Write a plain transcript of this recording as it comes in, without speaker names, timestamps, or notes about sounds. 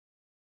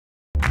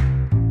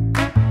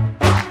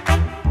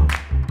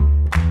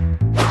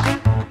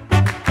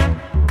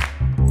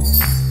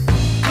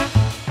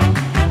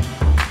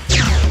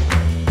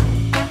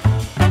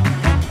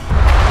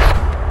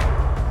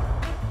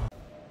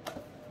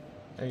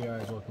Hey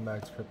guys, welcome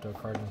back to Crypto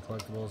Cards and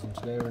Collectibles, and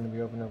today we're going to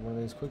be opening up one of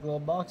these quick little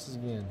boxes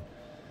again.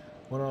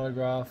 One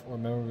autograph or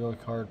memorabilia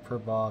card per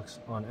box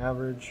on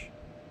average.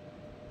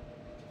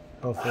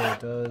 Hopefully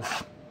it does.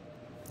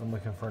 I'm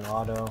looking for an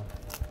auto.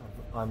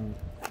 I'm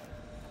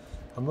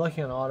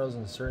looking at autos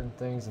in certain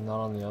things and not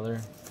on the other.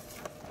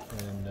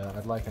 And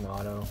I'd like an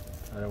auto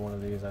out of one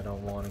of these. I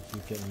don't want to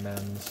keep getting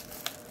mems.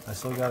 I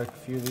still got a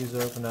few of these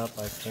to open up.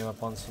 I came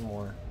up on some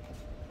more.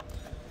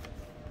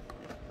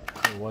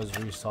 It was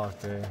restock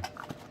day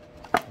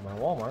at my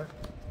Walmart.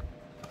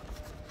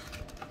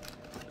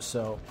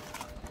 So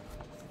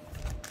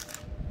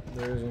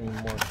there's going to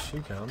be more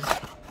to come.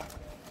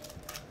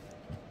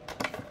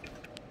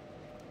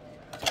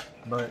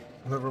 But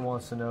whoever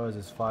wants to know is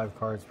it's 5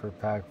 cards per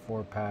pack,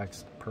 4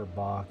 packs per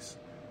box.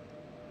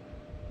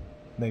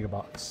 Mega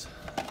box.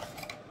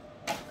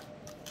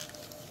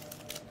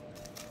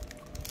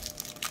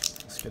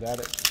 Let's get at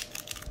it.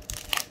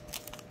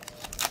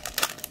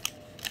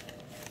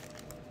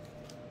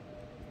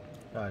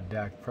 Got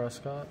Dak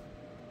Prescott,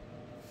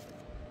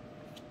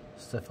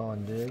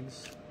 Stephon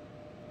Diggs,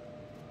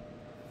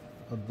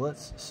 a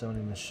Blitz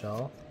Sony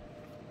Michel,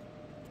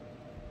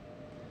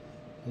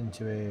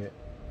 into a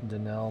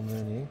Donnell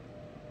Mooney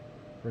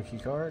rookie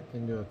card,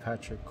 into a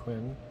Patrick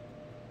Quinn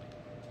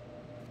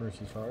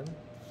rookie card,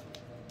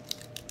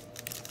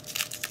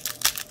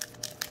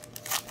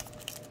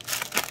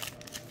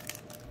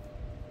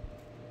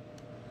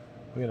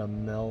 we got a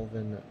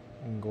Melvin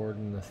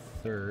Gordon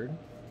III,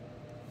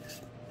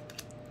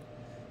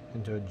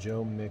 into a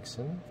Joe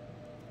Mixon,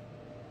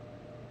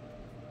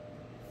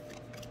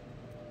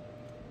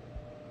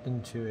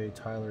 into a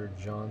Tyler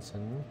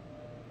Johnson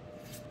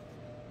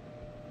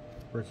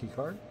rookie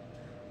card,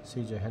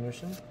 CJ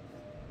Henderson,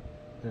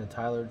 and a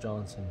Tyler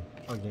Johnson.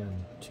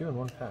 Again, 2 in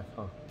 1 pack,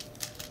 huh?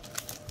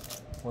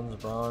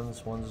 One's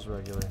bronze, one's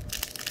regular.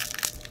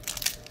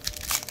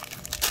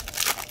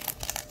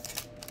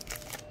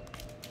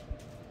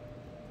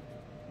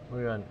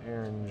 We got an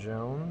Aaron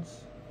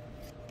Jones.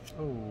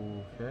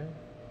 Okay.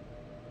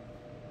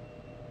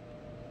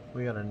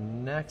 We got a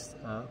next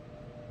up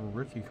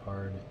rookie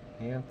card,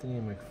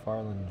 Anthony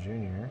McFarland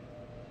Jr.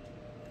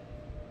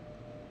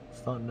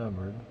 It's not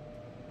numbered.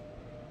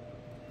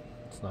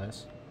 It's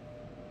nice.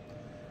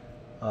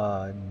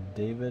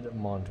 David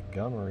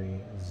Montgomery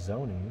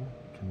zoning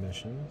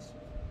commissions.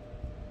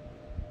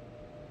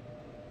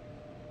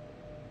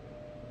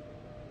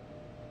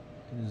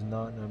 It is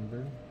not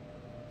numbered.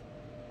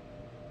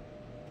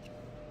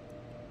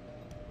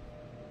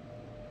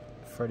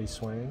 Freddie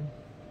Swain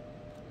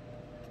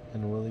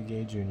and Willie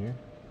Gay Jr.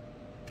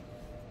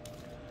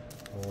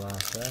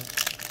 Last pack.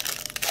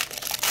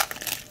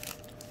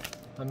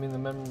 I mean, the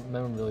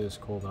memorabilia is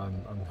cool, but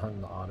I'm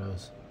hunting the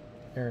autos.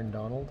 Aaron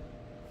Donald,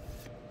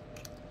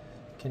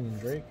 Kenyon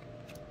Drake,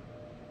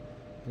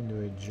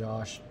 into a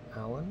Josh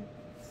Allen,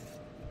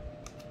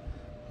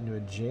 into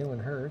a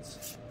Jalen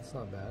Hurts. That's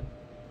not bad.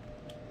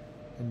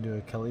 Into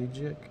a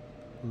Kalijic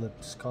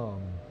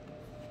Lipscomb.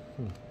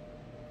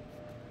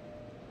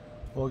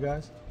 Well,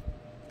 guys,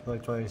 if you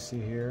liked what I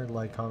see here,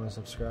 like, comment,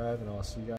 subscribe, and I'll see you guys.